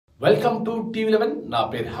Welcome to టీవీ11 నా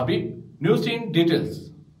పేరు Habib news in details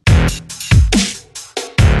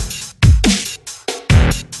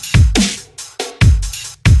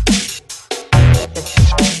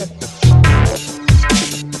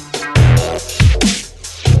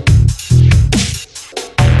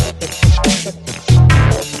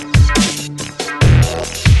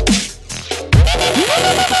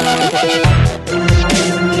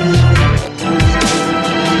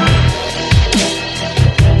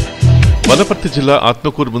Wanaparthy జిల్లా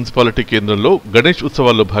ఆత్మకూరు మున్సిపాలిటీ కేంద్రంలో గణేష్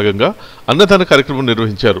ఉత్సవాల్లో భాగంగా అన్నదాన కార్యక్రమం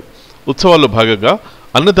నిర్వహించారు. ఉత్సవాల్లో భాగంగా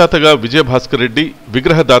అన్నదాతగా విజయభాస్కర్ రెడ్డి,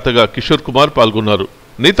 విగ్రహదాతగా కిషోర్ కుమార్ పాల్గొన్నారు.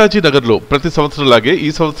 నేతాజీ నగర్లో ప్రతి సంవత్సరంలాగే ఈ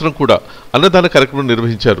సంవత్సరం కూడా అన్నదాన కార్యక్రమం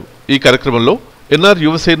నిర్వహించారు. ఈ కార్యక్రమంలో ఎన్ఆర్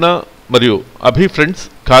యువసేన మరియు అభి ఫ్రెండ్స్,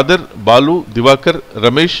 ఖాదర్, బాలు, దివాకర్,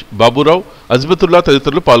 రమేష్, బాబురావు, అజ్మతుల్లా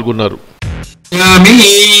తదితరులు పాల్గొన్నారు.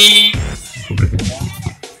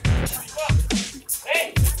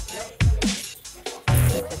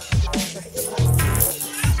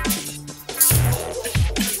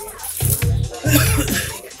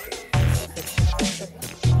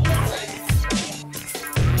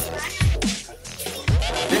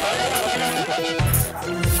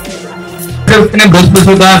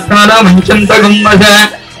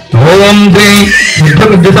 ఓం శ్రీ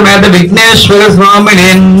విఘ్నేశ్వర విఘ్నేశ్వర స్వామినే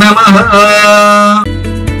నమః.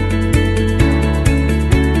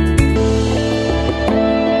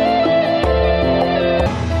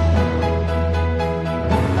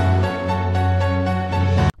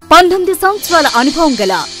 సంవత్సరాల అనుభవం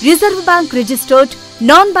గల reserve bank registered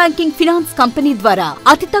non banking finance company ద్వారా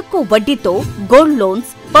అతి తక్కువ వడ్డీతో gold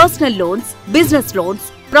loans, personal loans, business loans,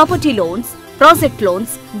 property loans, project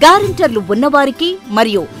loans, గ్యారెంటర్లు ఉన్నవారికి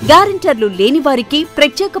మరియు గ్యారెంటర్లు లేని వారికి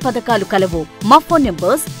ప్రత్యేక పథకాలు కలవు. మా ఫోన్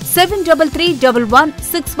నంబర్స్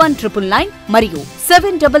 7331161999 మరియు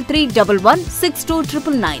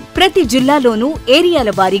 73316299. ప్రతి జిల్లాలోనూ ఏరియాల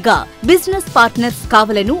వారీగా బిజినెస్ పార్ట్నర్స్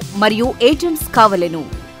కావలను మరియు ఏజెంట్స్ కావలను.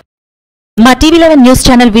 మా టీవీ11 న్యూస్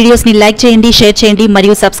ఛానల్ వీడియోస్ ని లైక్ చేయండి, షేర్ చేయండి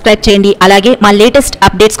మరియు సబ్స్క్రైబ్ చేయండి. అలాగే మా లేటెస్ట్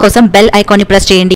అప్డేట్స్ కోసం బెల్ ఐకాన్ ని ప్రెస్ చేయండి.